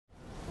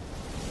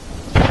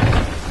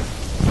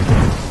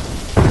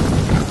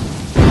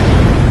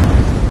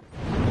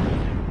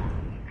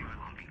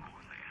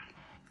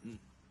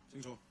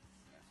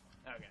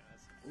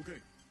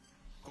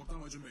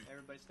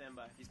Everybody stand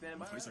by. You standing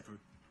by?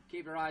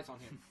 Keep your eyes on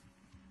him.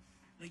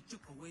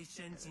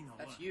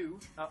 That's you.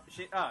 Oh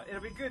shit!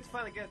 It'll be good to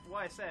finally get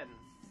Wei Shen.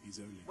 He's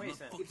early. Wei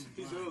Shen.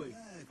 He's early.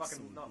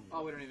 Fucking not.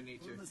 Oh, we don't even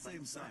need to. We're on the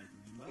same side.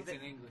 It's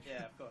in English.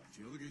 Yeah, of course.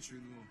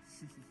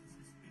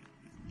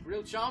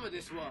 Real charmer,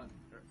 this one.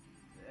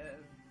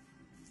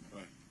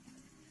 Right.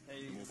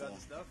 Hey, you got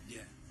the stuff? Yeah.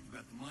 You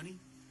got the money?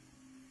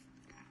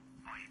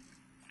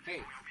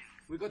 Hey,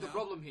 we got the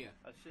problem here.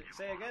 Oh shit!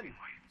 Say again.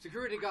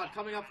 Security guard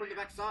coming up from the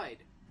backside.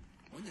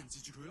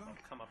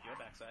 Come up your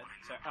backside.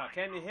 So,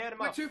 can you hear them?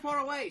 We're too far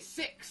away.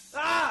 6.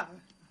 Ah!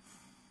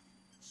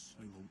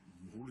 細路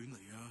唔好亂嚟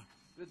啊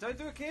Don't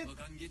do it, kid. Look,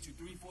 I can get you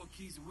 3-4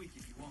 keys a week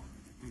if you want.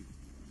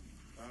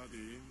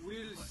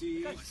 We'll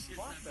see.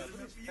 Fuck that,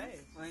 look at his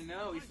face. I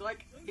know. He's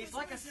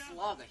like a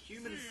slug, a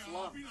human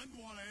slug.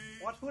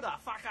 What? Who the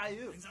fuck are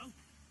you?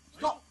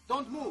 Stop!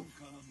 Don't move.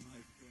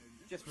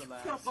 Just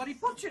relax. He's got a bloody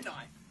butcher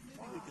knife.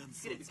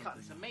 He's gonna be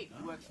cutting some meat.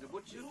 He works at the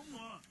butcher's.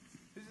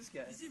 Who's this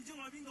guy?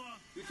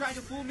 You trying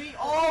to fool me?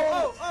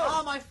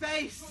 Oh, my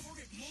face!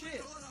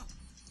 Shit!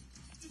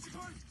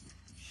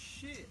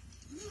 Shit!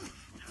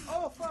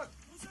 Oh fuck!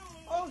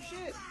 Oh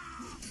shit!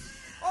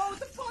 Oh what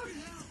the fuck!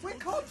 We're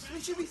cops! We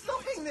should be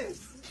stopping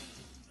this!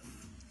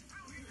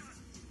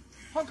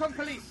 Hong Kong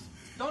police!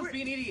 Don't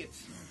be an idiot!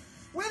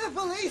 We're the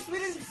police! We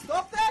didn't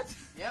stop that!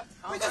 Yep.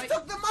 We just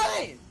took the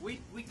money! We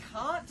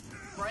can't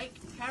break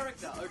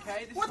character,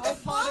 okay? This What is all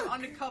the part of fuck?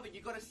 undercover.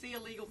 You gotta see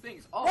illegal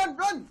things. Oh, Run!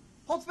 Run!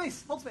 Hold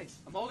space! Hold space!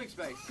 I'm holding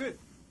space. Good.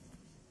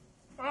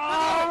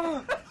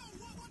 Ah!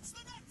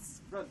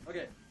 Run.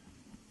 Okay.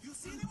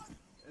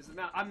 There's the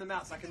mouse. I'm the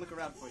mouse. I can look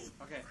around for you.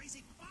 Okay.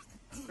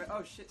 Great.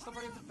 Oh shit! Stop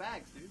running into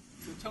bags, dude.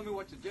 So tell me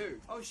what to do.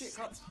 Oh shit!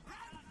 Cops.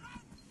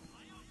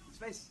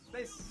 Space.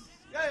 Space.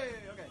 Yay!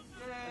 Okay.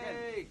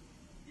 Yay!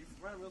 You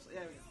run real slow.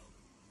 Yeah. We go.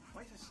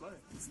 Why are you so slow?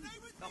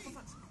 Oh, for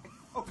fuck's sake.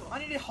 Oh god. I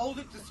need to hold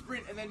it to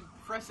sprint and then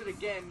press it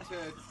again to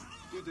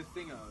do the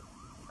thingo.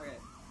 Okay.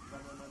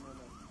 Run.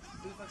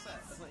 Who the fuck's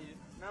that? That's not you.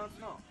 No, it's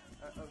not.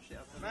 Oh shit!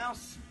 The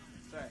mouse.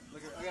 Sorry.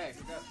 Look at. Okay.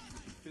 Look up.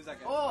 Who's that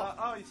guy?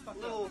 Oh, he's fucked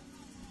little. up.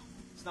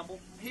 Stumble.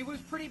 He was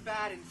pretty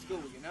bad in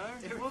school, you know?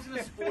 He wasn't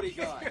a sporty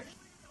guy.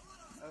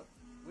 Oh,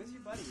 where's your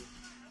buddy?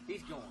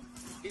 He's gone.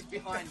 He's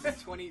behind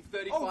me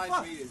 35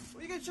 fuck. meters. What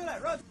are you getting shot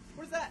at? Run!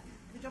 What is that?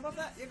 Can you jump off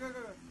that? Yeah, go.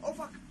 Oh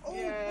fuck! Oh!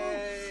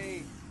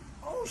 Yay!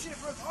 Oh shit!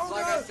 Bro. Oh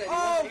Like no! I said,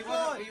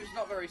 God. he was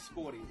not very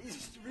sporty. He's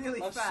just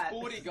really A fat.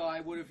 sporty guy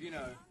would have, you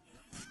know,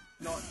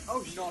 not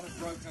have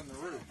broken the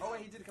roof. Oh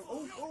wait, he did come.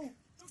 Oh!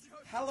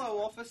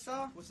 Hello,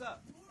 officer. What's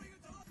up?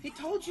 He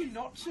told you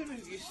not to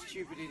move, you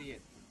stupid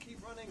idiot.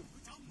 Keep running.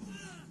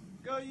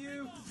 Go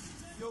you!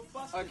 You're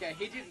busted. Okay,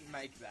 he didn't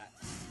make that.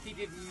 He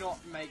did not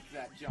make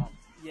that jump.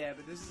 Yeah,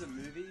 but this is a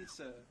movie,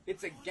 so.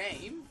 It's a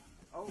game.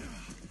 Oh.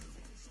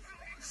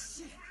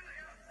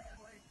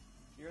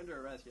 You're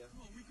under arrest, yeah.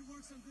 Oh, we can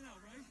work something out,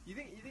 right? You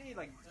think he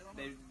like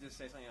they just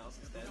say something else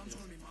instead?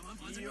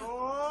 You're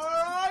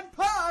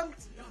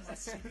punked!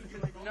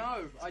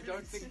 No, I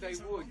don't think they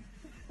would.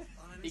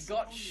 He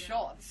got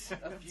shot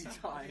a few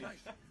times.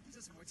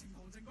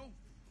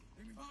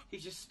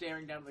 He's just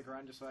staring down at the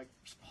ground, just like.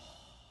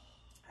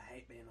 I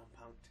hate being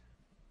unpunked.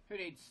 Who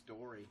needs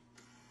story?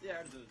 Yeah, I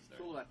already did the It's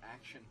story. all that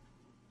action.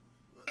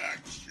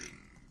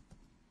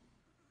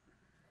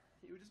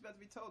 You were just about to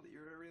be told that you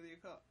were really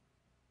a cop.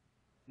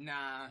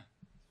 Nah.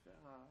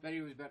 Bet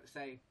he was about to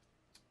say,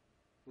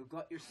 "We've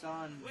got your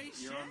son. Wei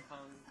You're Shen?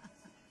 unpunked.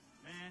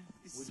 Man,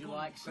 this Would is you going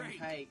like some great.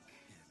 cake?"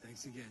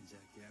 Thanks again, Jack.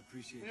 Yeah, I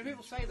appreciate You know, it.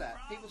 people say that.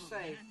 People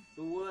say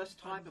the worst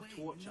type of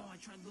torture I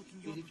tried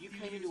looking is if you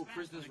came into a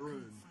prisoner's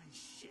room,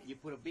 Shit. you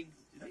put a big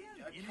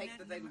a cake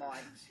that they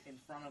liked in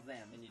front of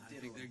them, and you I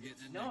diddle think they're it.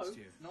 getting it No, next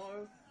year.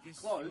 no, Guess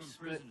close, you're in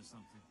prison but or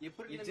something. you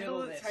put it You in the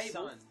middle of the diddle their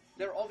table. son.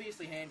 They're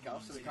obviously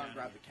handcuffed, so they can't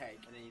grab the cake.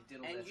 And then you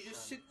diddle And their you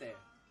just son. sit there.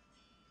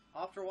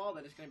 After a while,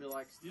 they're just going to be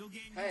like, Still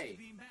getting "Hey, used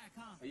to being back,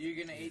 huh? are you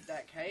going to eat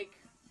that cake?"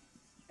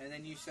 And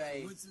then you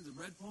say, What's in the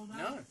red pole now?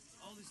 "No,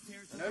 All this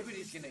territory.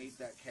 nobody's going to eat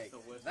that cake. The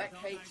worst That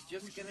type. cake's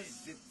just going to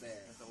sit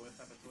there." That's the worst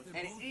type of torture.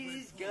 And it Both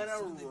is red gonna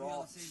poles, so they be on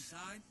rot. the same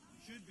side?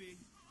 Should be.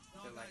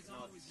 They're Dog like guys not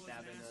always was an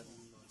stabbing asshole.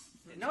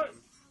 them. No,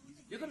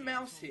 you're the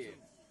mouse here.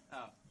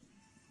 Oh.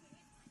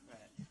 Right.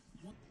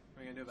 What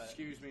are you gonna do about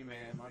Excuse me,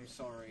 ma'am. I'm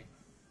sorry.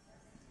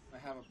 I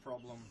have a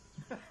problem.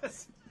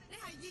 it?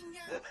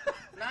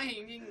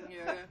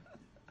 Yeah.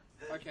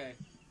 Okay.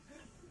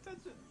 Touch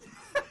it.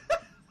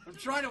 I'm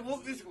trying to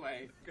walk this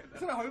way. Is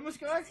that a homeless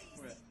guy?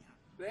 Where?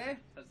 There?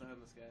 Touch the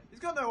homeless guy. He's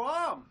got no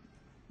arm!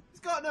 He's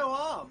got no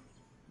arm!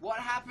 What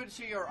happened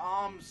to your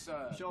arms,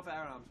 sir? Show off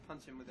our arms.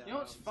 Punch him with our You know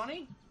what's arms.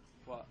 funny?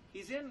 What?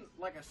 He's in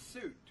like a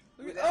suit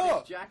Look at without his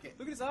oh! jacket.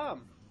 Look at his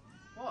arm.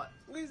 What?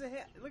 Look at his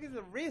hair. Look at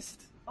the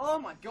wrist. Oh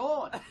my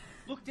god!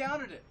 Look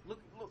down at it. Look.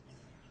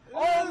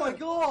 Oh my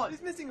god!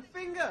 He's missing a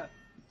finger.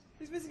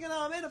 He's missing an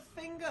arm and a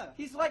finger.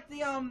 He's like the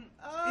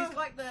he's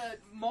like the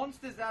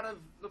monsters out of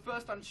the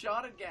first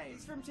Uncharted game.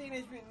 He's from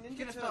Teenage Mutant Ninja He's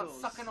gonna start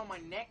Turtles. sucking on my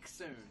neck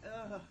soon.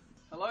 Ugh.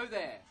 Hello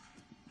there.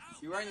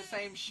 You're wearing the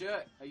same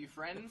shirt. Are you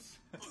friends?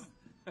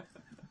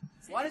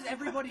 Why does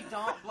everybody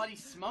bloody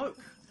smoke?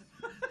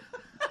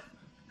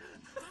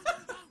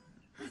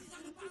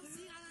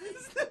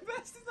 It's the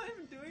best. He's not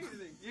even doing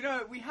anything. You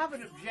know, we have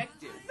an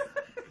objective.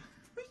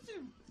 Push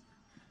him.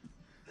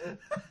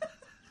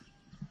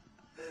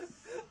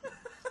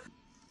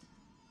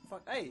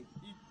 Fuck. Hey,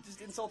 you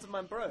just insulted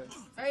my bro.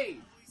 Hey,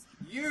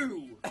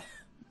 you!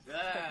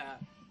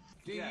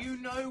 Do you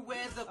know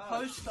where the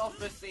post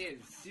office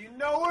is? Do you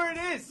know where it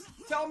is?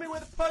 Tell me where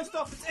the post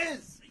office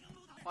is.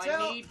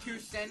 I need to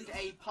send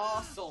a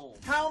parcel.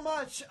 How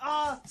much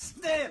are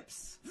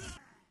stamps?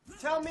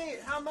 Tell me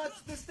how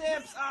much the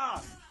stamps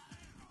are.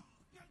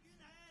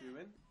 You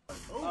win?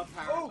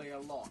 Apparently a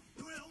lot.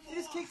 He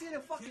just kicked in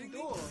a fucking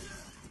door.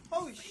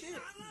 Holy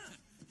shit.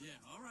 Yeah,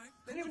 all right.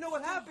 They didn't even know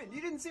what happened.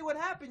 You didn't see what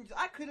happened.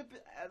 I could have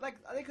been,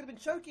 they could have been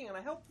choking and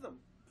I helped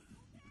them.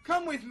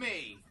 Come with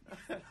me!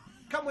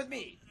 Come with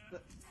me.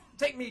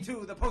 Take me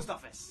to the post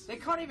office. They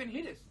can't even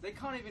hit us. They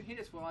can't even hit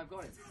us while I've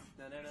got it.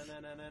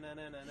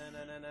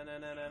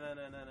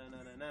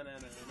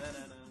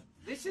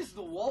 This is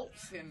the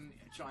waltz in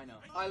China.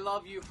 I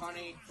love you,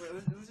 honey. Wait,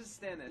 let's just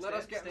stand there. Let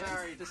us get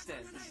married. Just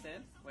stand. Just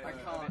stand. Wait, I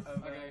can't.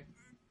 Okay.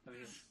 Over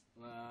here.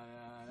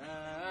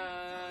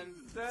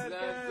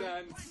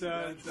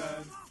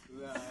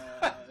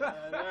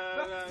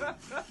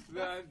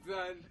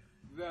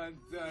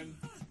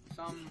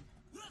 Some.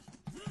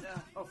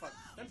 Oh fuck!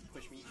 Don't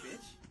push me, you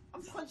bitch.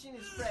 I'm punching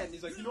his friend.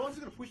 He's like, you know, I'm just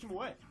gonna push him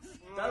away.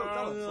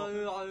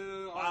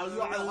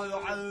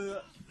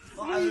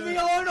 Leave me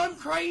alone! I'm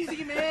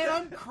crazy, man.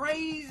 I'm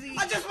crazy.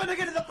 I just want to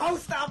get to the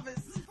post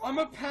office. I'm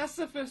a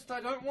pacifist. I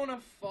don't want to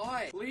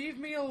fight. Leave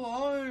me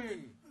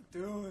alone.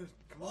 Dude,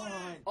 come on.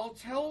 I'll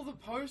tell the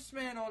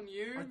postman on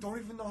you. I don't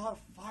even know how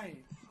to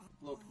fight.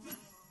 Look,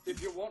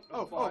 if you want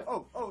to fight.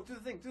 Oh, do the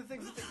thing.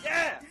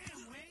 Yeah!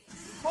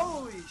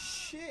 Holy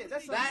shit,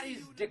 That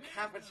is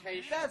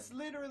decapitation. That's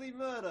literally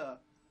murder.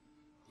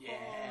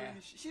 Yeah.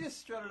 She just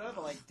strutted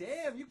over like,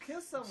 damn, you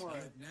killed someone.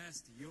 It's getting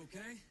nasty. You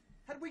okay?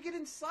 How did we get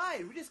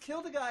inside? We just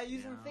killed a guy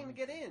using the thing to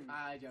get in.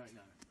 I don't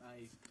know. I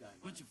don't know.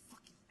 Bunch of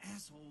fucking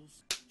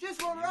assholes.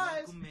 Just roll your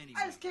eyes.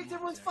 I just kicked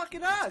everyone's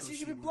fucking ass. You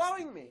should be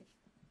blowing me.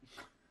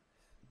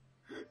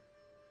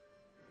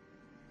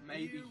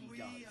 Maybe he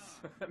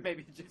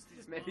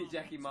does. maybe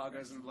Jackie Ma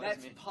goes and blows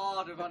That's me.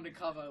 part of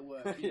undercover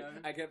work, you know?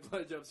 I get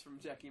blowjobs from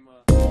Jackie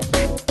Ma.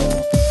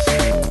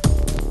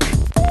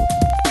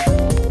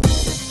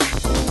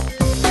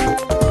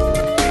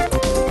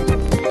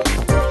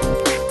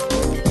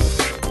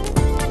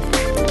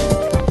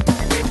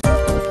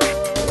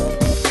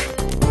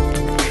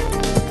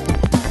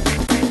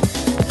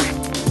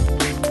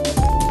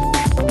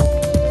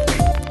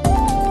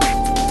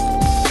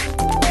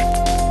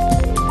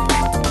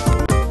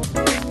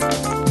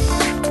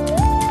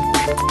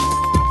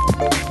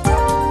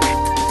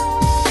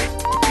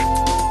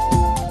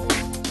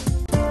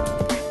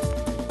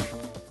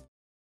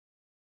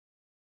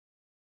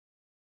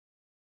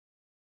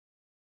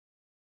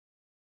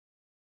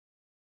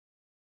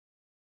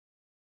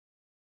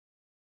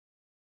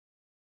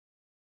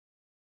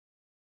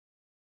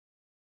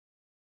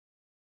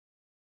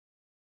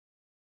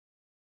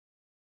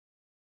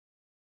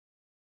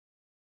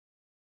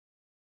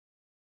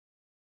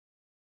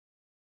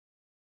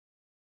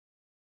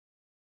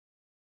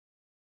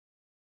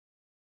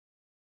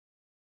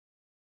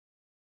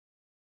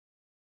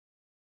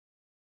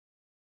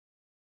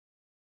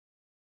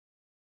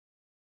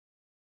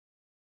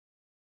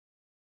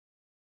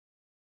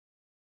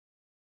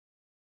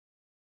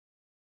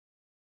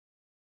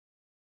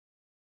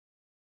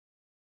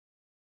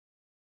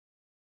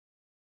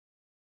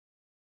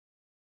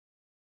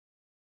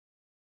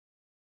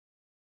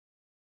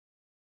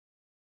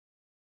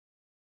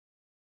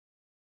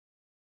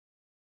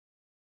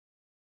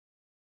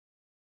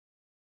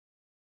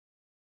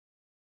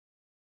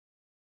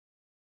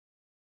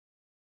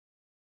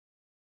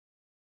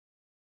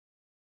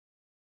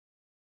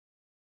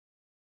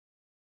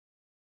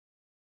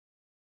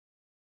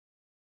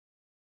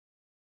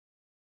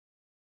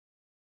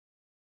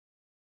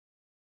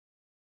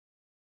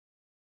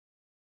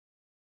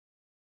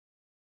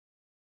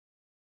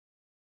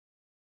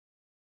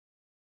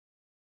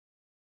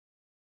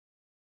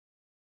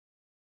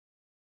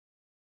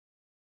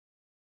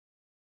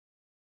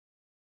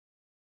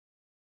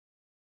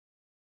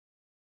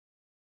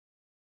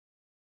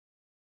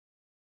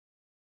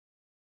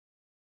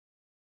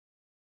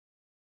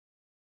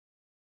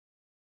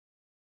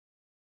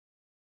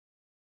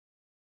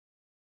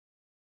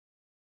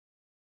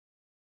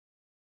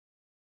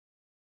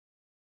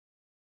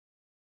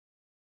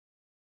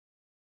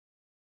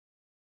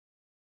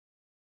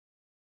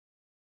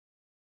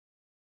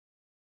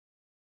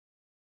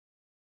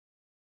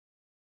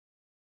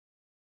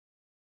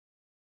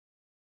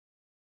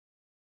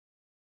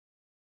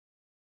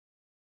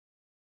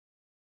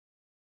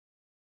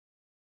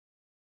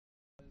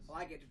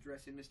 I get to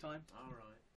dress in this time. Alright.